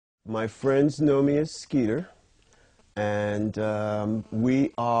My friends know me as Skeeter, and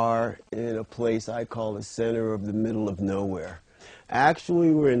we are in a place I call the center of the middle of nowhere.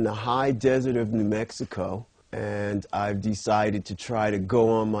 Actually, we're in the high desert of New Mexico, and I've decided to try to go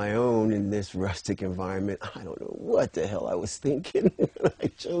on my own in this rustic environment. I don't know what the hell I was thinking when I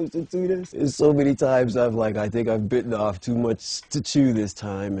chose to do this. There's so many times I think I've bitten off too much to chew this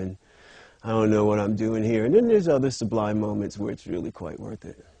time, and I don't know what I'm doing here. And then there's other sublime moments where it's really quite worth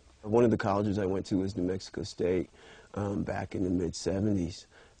it. One of the colleges I went to was New Mexico State back in the mid-'70s,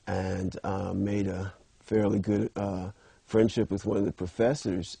 and made a fairly good friendship with one of the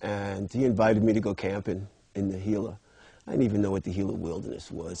professors, and he invited me to go camping in the Gila. I didn't even know what the Gila Wilderness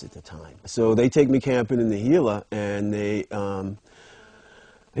was at the time. So they take me camping in the Gila, and they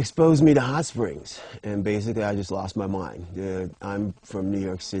exposed me to hot springs, and basically I just lost my mind. I'm from New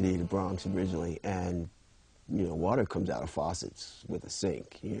York City, the Bronx originally, and water comes out of faucets with a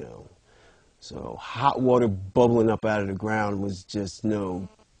sink. So hot water bubbling up out of the ground was just no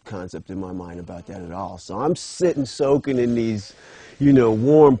concept in my mind about that at all. So I'm sitting soaking in these,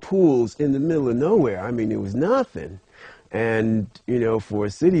 warm pools in the middle of nowhere. I mean, it was nothing. And, for a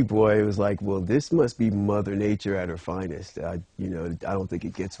city boy, it was like, well, this must be Mother Nature at her finest. I don't think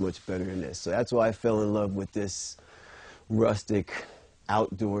it gets much better than this. So that's why I fell in love with this rustic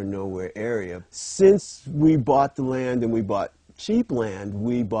outdoor nowhere area. Since we bought the land and we bought cheap land,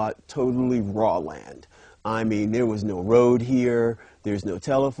 we bought totally raw land. I mean, there was no road here, there's no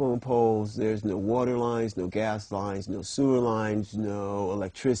telephone poles, there's no water lines, no gas lines, no sewer lines, no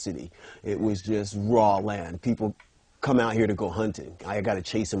electricity. It was just raw land. People come out here to go hunting. I got to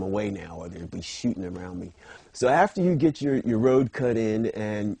chase them away now, or they'll be shooting around me. So after you get your road cut in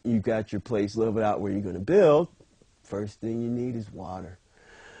and you got your place leveled out where you're going to build, first thing you need is water.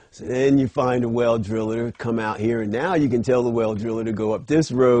 So then you find a well driller, come out here, and now you can tell the well driller to go up this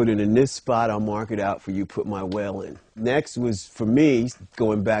road, and in this spot I'll mark it out for you, put my well in. Next was, for me,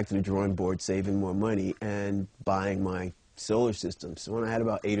 going back to the drawing board, saving more money, and buying my solar system. So when I had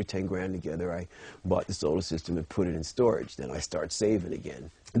about 8 or 10 grand together, I bought the solar system and put it in storage. Then I start saving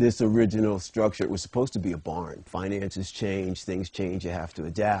again. This original structure, it was supposed to be a barn. Finances change, things change, you have to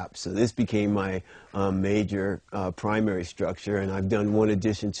adapt. So this became my major primary structure, and I've done one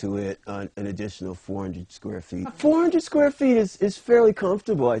addition to it, an additional 400 square feet. 400 square feet is fairly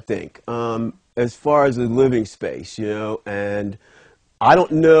comfortable, I think, as far as a living space, and I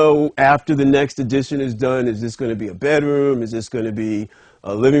don't know after the next addition is done, is this going to be a bedroom? Is this going to be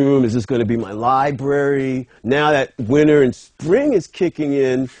a living room? Is this going to be my library? Now that winter and spring is kicking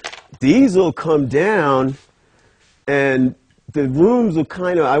in, these will come down and the rooms will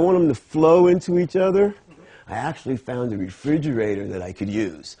I want them to flow into each other. I actually found a refrigerator that I could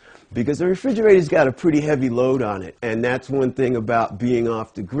use, because the refrigerator's got a pretty heavy load on it, and that's one thing about being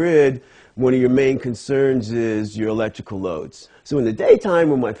off the grid. One of your main concerns is your electrical loads. So in the daytime,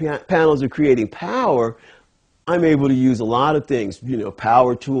 when my panels are creating power, I'm able to use a lot of things,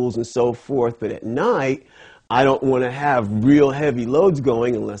 power tools and so forth, but at night, I don't want to have real heavy loads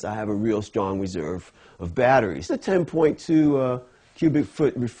going unless I have a real strong reserve of batteries. It's a 10.2 cubic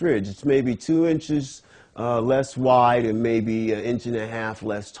foot fridge. It's maybe 2 inches less wide and maybe 1.5 inches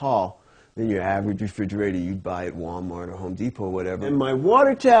less tall than your average refrigerator you'd buy at Walmart or Home Depot or whatever. And my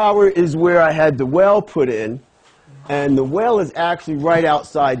water tower is where I had the well put in, and the well is actually right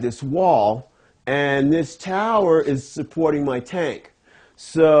outside this wall, and this tower is supporting my tank.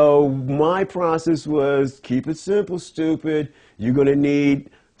 So my process was, keep it simple, stupid. You're going to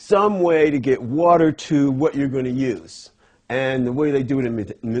need some way to get water to what you're going to use. And the way they do it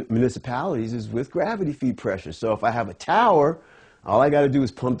in municipalities is with gravity feed pressure. So if I have a tower, all I got to do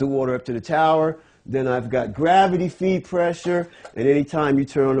is pump the water up to the tower. Then I've got gravity feed pressure, and anytime you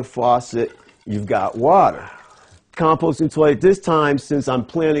turn on the faucet, you've got water. Composting toilet this time, since I'm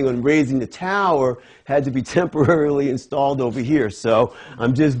planning on raising the tower, had to be temporarily installed over here. So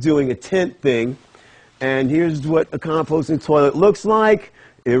I'm just doing a tent thing. And here's what a composting toilet looks like.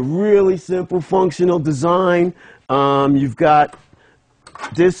 A really simple functional design. You've got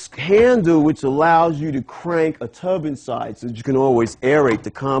this handle which allows you to crank a tub inside so that you can always aerate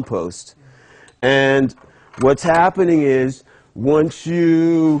the compost. And what's happening is, once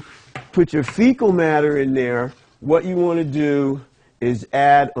you put your fecal matter in there, what you want to do is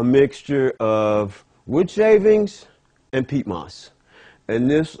add a mixture of wood shavings and peat moss. And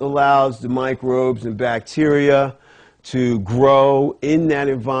this allows the microbes and bacteria to grow in that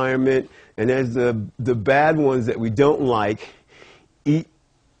environment. And as the bad ones that we don't like eat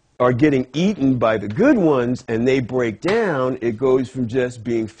are getting eaten by the good ones and they break down, it goes from just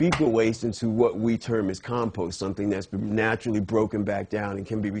being fecal waste into what we term as compost, something that's been naturally broken back down and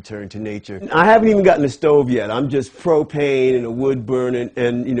can be returned to nature. I haven't even gotten a stove yet. I'm just propane and a wood burner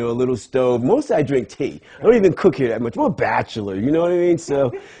and you know, a little stove. Mostly I drink tea. I don't even cook here that much. I'm a bachelor, you know what I mean?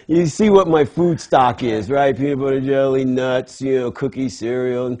 So you see what my food stock is, right? Peanut butter jelly, nuts, you know, cookies,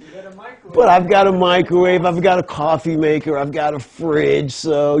 cereal. But I've got a microwave, I've got a coffee maker, I've got a fridge,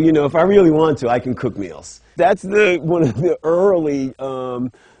 so, you know, if I really want to, I can cook meals. That's one of the early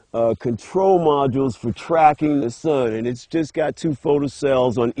control modules for tracking the sun, and it's just got 2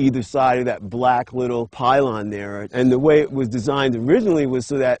 photocells on either side of that black little pylon there. And the way it was designed originally was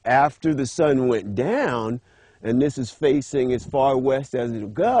so that after the sun went down, and this is facing as far west as it'll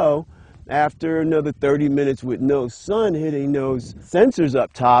go, after another 30 minutes with no sun hitting those sensors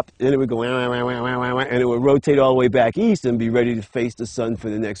up top, then it would go and it would rotate all the way back east and be ready to face the sun for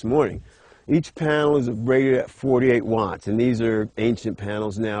the next morning. Each panel is rated at 48 watts, and these are ancient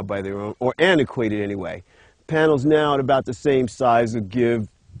panels now by their own, or antiquated anyway. Panels now at about the same size will give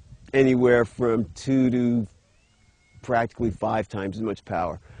anywhere from 2 to practically 5 times as much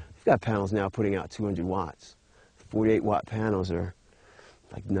power. We've got panels now putting out 200 watts. 48 watt panels are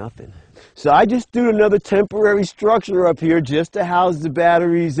like nothing. So I just threw another temporary structure up here just to house the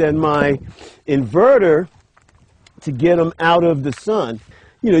batteries and my inverter to get them out of the sun.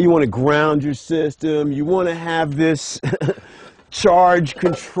 You know, you want to ground your system. You want to have this charge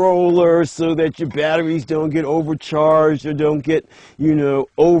controller so that your batteries don't get overcharged or don't get, you know,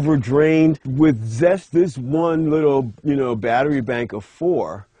 overdrained. With just this one little, you know, battery bank of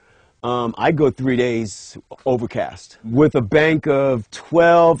 4, I go 3 days overcast. With a bank of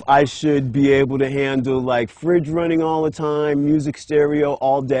 12, I should be able to handle like fridge running all the time, music stereo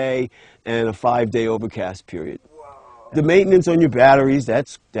all day, and a 5-day overcast period. The maintenance on your batteries,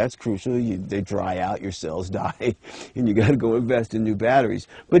 that's crucial. They dry out, your cells die, and you got to go invest in new batteries.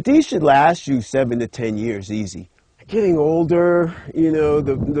 But these should last you 7 to 10 years easy. Getting older, you know,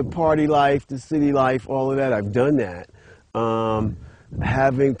 the party life, the city life, all of that, I've done that.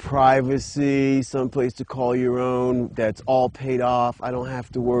 Having privacy, someplace to call your own, that's all paid off. I don't have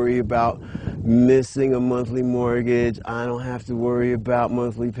to worry about missing a monthly mortgage. I don't have to worry about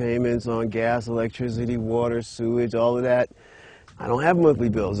monthly payments on gas, electricity, water, sewage, all of that. I don't have monthly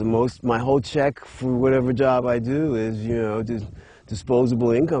bills, and my whole check for whatever job I do is, you know,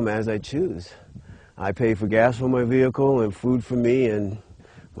 disposable income as I choose. I pay for gas for my vehicle and food for me and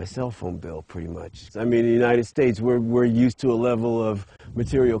my cell phone bill, pretty much. I mean, in the United States, we're used to a level of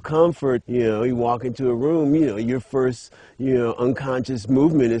material comfort. You know, you walk into a room, you know, your first, you know, unconscious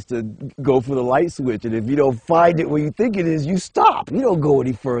movement is to go for the light switch. And if you don't find it where you think it is, you stop. You don't go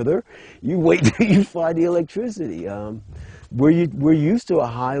any further. You wait till you find the electricity. We're used to a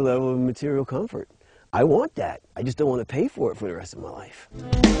high level of material comfort. I want that. I just don't want to pay for it for the rest of my life.